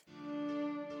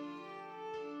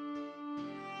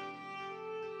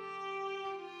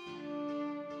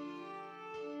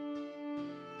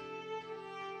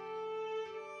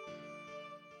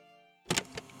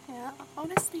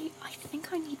Honestly, I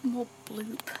think I need more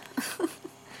bloop. I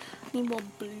need more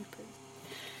bloopers.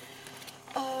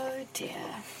 Oh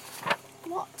dear.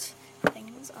 What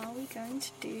things are we going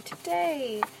to do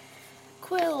today?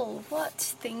 Quill, what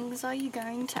things are you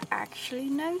going to actually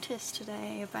notice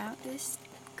today about this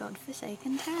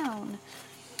godforsaken town?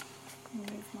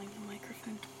 Move my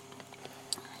microphone.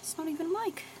 It's not even a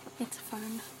mic. It's a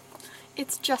phone.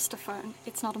 It's just a phone.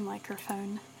 It's not a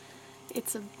microphone.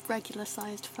 It's a regular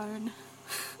sized phone.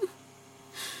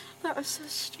 That was so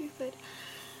stupid.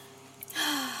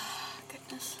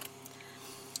 Goodness.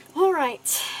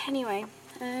 Alright, anyway.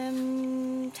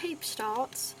 Tape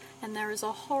starts and there is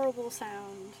a horrible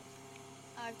sound.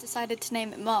 I've decided to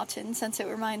name it Martin since it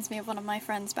reminds me of one of my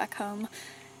friends back home.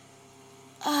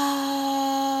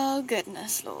 Oh,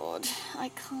 goodness Lord. I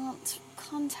can't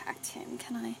contact him,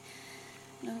 can I?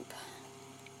 Nope.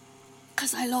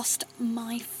 Because I lost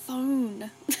my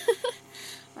phone.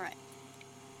 Right.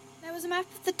 There was a map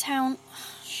of the town.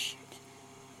 Oh, shoot.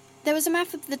 There was a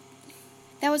map of the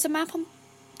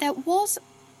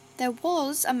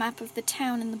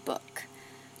town in the book.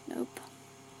 Nope.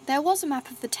 There was a map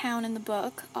of the town in the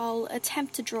book. I'll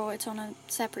attempt to draw it on a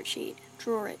separate sheet.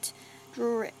 Draw it.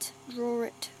 Draw it. Draw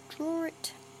it. Draw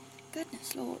it.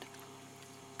 Goodness Lord.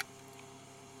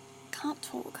 Can't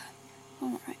talk.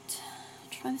 Alright.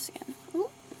 Try this again. Ooh.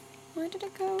 Where did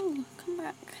it go? Come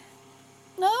back.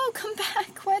 No, come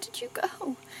back. Where did you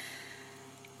go?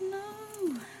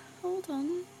 No. Hold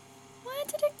on. Where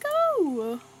did it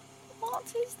go?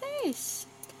 What is this?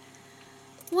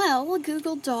 Well,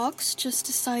 Google Docs just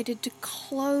decided to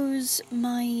close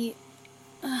my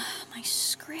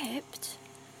script.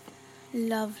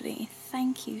 Lovely.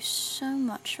 Thank you so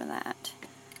much for that.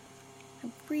 I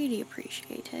really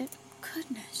appreciate it.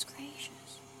 Goodness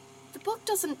gracious. The book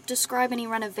doesn't describe any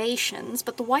renovations,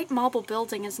 but the white marble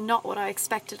building is not what I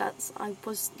expected as I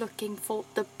was looking for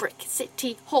the Brick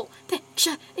City Hall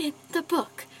picture in the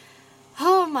book.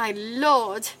 Oh my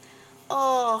lord.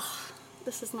 Oh,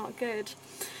 this is not good.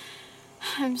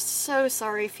 I'm so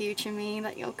sorry, future me,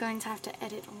 that you're going to have to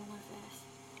edit all of this.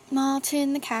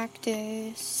 Martin the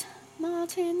cactus.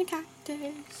 Martin the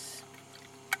cactus.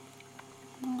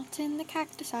 Martin the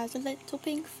cactus has a little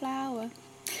pink flower.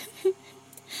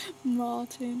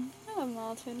 Martin. Oh,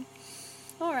 Martin.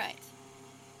 Alright.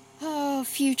 Oh,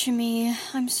 future me.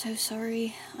 I'm so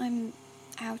sorry. I'm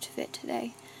out of it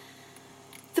today.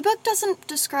 The book doesn't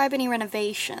describe any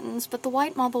renovations, but the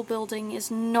white marble building is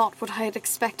not what I had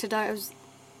expected. The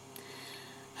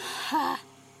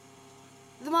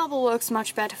marble works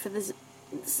much better for the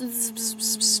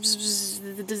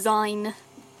design.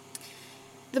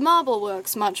 The marble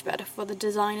works much better for the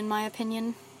design, in my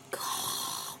opinion.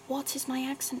 God, what is my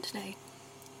accent today?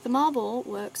 The marble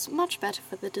works much better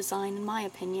for the design, in my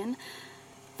opinion.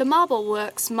 The marble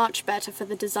works much better for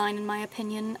the design, in my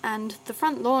opinion, and the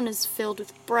front lawn is filled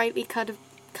with brightly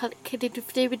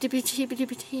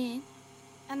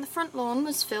and the front lawn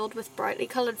was filled with brightly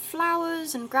coloured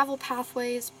flowers and gravel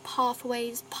pathways.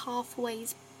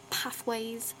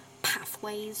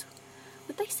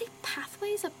 Would they say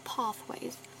pathways or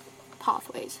pathways?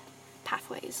 Pathways.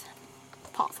 Definitely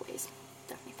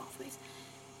pathways.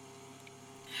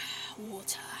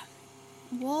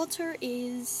 Water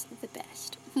is the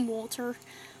best. Water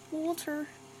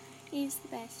is the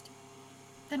best.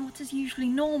 Then what is usually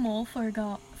normal for a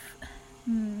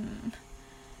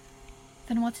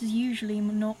Then what is usually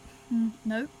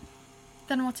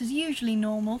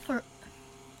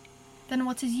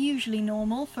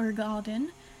normal for a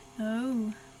garden?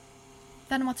 No.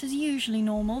 Then what is usually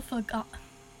normal for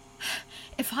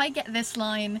If I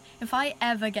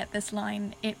ever get this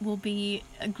line, it will be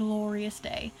a glorious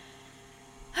day.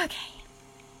 Okay.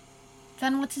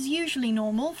 Then what is usually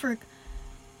normal for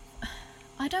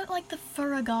I don't like the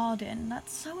for a garden.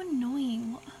 That's so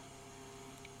annoying.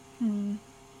 You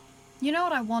know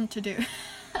what I want to do?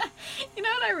 You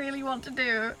know what I really want to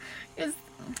do? Is...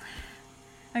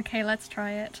 Okay, let's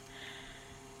try it.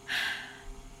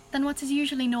 Then what is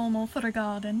usually normal for a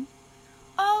garden?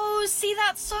 Oh, see,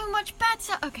 that's so much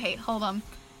better! Okay, hold on.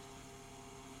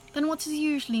 Then what is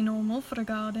usually normal for a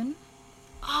garden?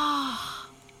 Ah,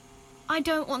 I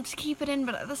don't want to keep it in,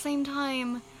 but at the same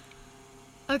time...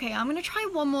 Okay, I'm gonna try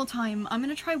one more time.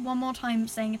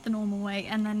 Saying it the normal way,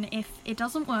 and then if it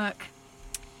doesn't work...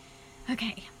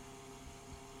 Okay.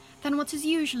 Then what is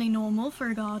usually normal for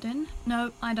a garden?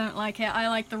 No, I don't like it. I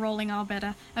like the rolling R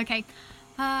better. Okay.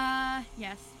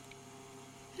 Yes.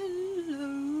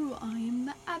 Hello,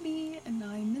 I'm Abby, and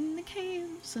I'm in the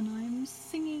caves, and I'm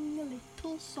singing a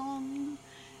little song.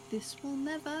 This will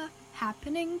never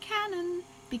happen in canon,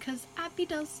 because Abby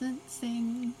doesn't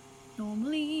sing.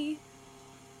 normally,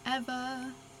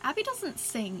 ever. Abby doesn't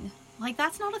sing. Like,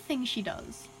 that's not a thing she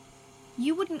does.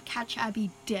 You wouldn't catch Abby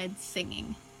dead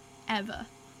singing. Ever.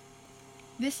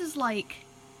 This is like...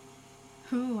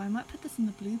 Ooh, I might put this in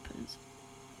the bloopers.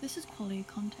 This is quality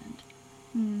content.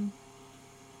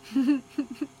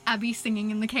 Abby singing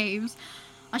in the caves.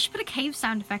 I should put a cave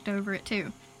sound effect over it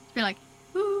too. Be like,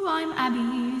 ooh, I'm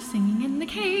Abby singing in the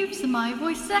caves and my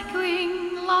voice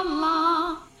echoing, la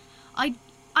la.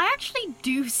 I actually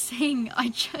do sing.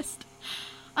 I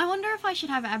wonder if I should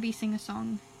have Abby sing a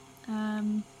song.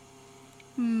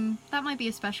 That might be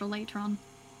a special later on.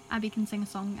 Abby can sing a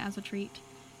song as a treat.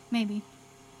 Maybe.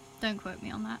 Don't quote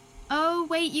me on that. Oh,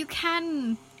 wait, you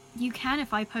can. You can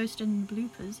if I post in the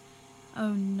bloopers.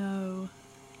 Oh no.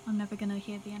 I'm never gonna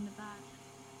hear the end of that.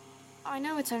 I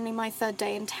know it's only my 3rd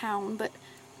day in town, but...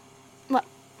 Well,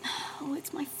 oh,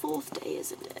 it's my 4th day,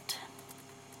 isn't it?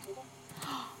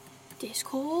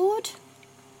 Discord?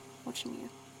 Watching you.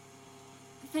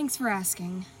 Thanks for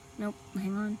asking. Nope,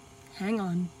 hang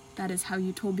on. That is how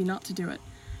you told me not to do it.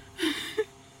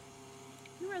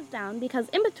 Cameras down because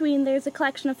in between there's a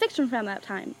collection of fiction from that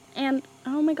time. And,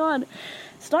 oh my god,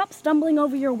 stop stumbling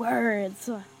over your words.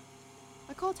 I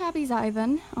called Abby's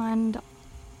Ivan, and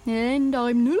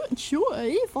I'm not sure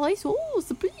if I saw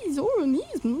surprise or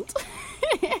amusement.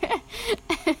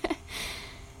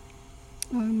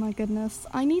 Oh my goodness,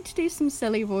 I need to do some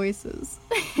silly voices.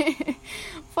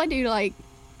 If I do I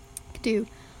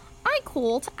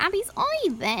caught Abby's eye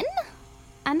then,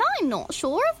 and I'm not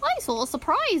sure if I saw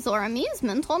surprise or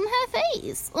amusement on her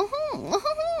face.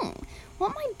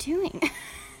 What am I doing?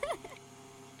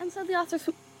 And so the author's...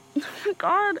 Oh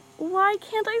god, why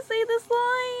can't I say this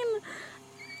line?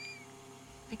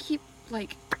 I keep,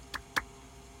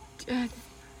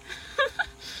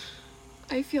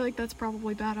 I feel like that's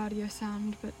probably bad audio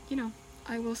sound, but, you know,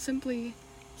 I will simply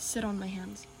sit on my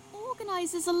hands.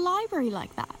 Organizes a library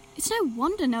like that. It's no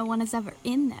wonder no one is ever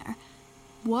in there.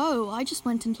 Whoa, I just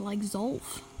went into,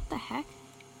 Zolf. What the heck?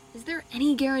 Is there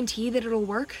any guarantee that it'll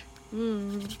work?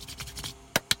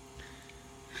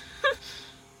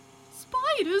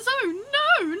 Spiders? Oh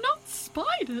no, not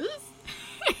spiders!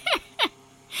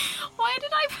 Why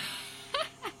did I...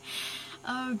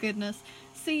 Oh goodness.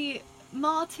 See,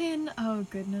 Martin... Oh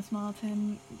goodness,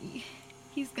 Martin.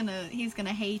 He's gonna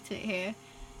hate it here.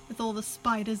 With all the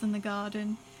spiders in the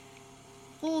garden.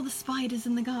 All the spiders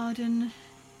in the garden.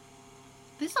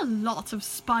 There's a lot of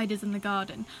spiders in the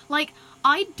garden.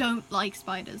 I don't like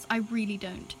spiders. I really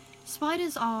don't.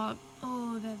 Spiders are...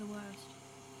 Oh, they're the worst.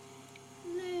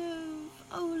 Liv.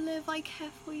 Oh, Liv, I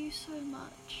care for you so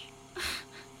much.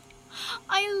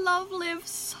 I love Liv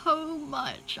so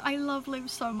much. I love Liv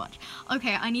so much.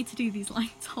 Okay, I need to do these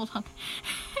lines. Hold on.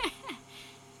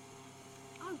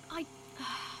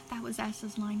 That was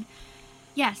S's line.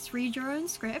 Yes, read your own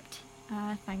script.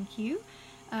 Thank you.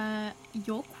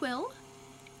 You're Quill.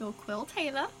 You're Quill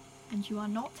Taylor. And you are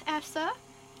not Essa.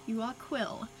 You are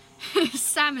Quill.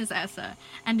 Sam is Essa.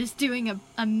 And is doing an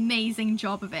amazing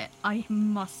job of it, I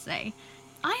must say.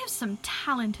 I have some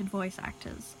talented voice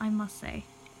actors, I must say.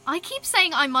 I keep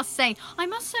saying I must say. I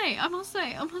must say. I must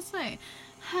say. I must say.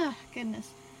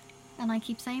 Goodness. And I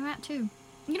keep saying that too.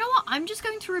 You know what? I'm just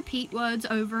going to repeat words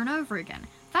over and over again.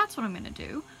 That's what I'm going to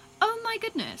do. Oh my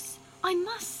goodness. I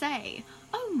must say.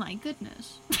 Oh my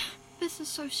goodness. This is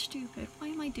so stupid. Why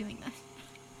am I doing this?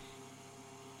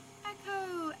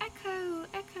 Echo, echo,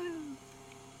 echo.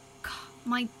 God,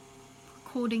 my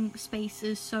recording space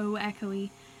is so echoey.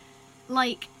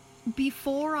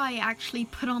 Before I actually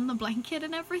put on the blanket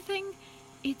and everything,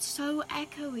 it's so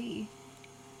echoey.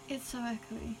 It's so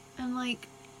echoey. And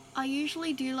I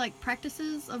usually do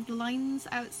practices of the lines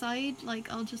outside.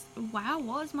 I'll just... Wow,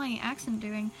 what is my accent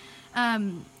doing?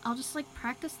 I'll just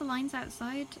practice the lines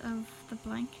outside of the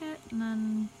blanket and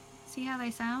then see how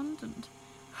they sound. And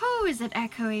oh, is it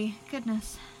echoey?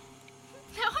 Goodness.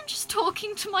 Now I'm just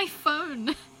talking to my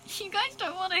phone. You guys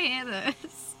don't want to hear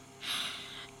this.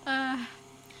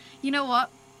 You know what?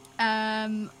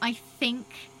 I think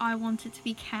I want it to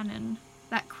be canon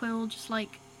that Quill just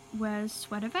wears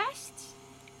sweater vests.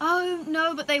 Oh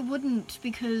no, but they wouldn't,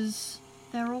 because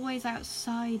they're always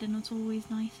outside and it's always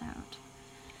nice out.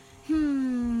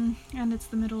 And it's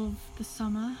the middle of the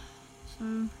summer,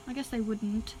 so I guess they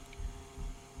wouldn't.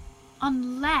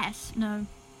 Unless... No.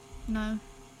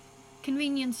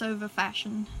 Convenience over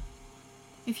fashion.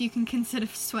 If you can consider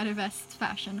sweater vests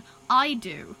fashion. I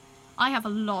do. I have a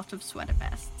lot of sweater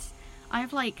vests. I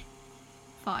have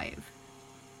 5.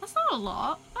 That's not a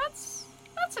lot. That's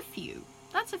a few.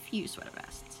 That's a few sweater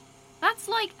vests. That's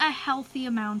a healthy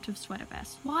amount of sweater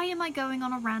vests. Why am I going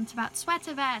on a rant about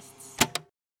sweater vests?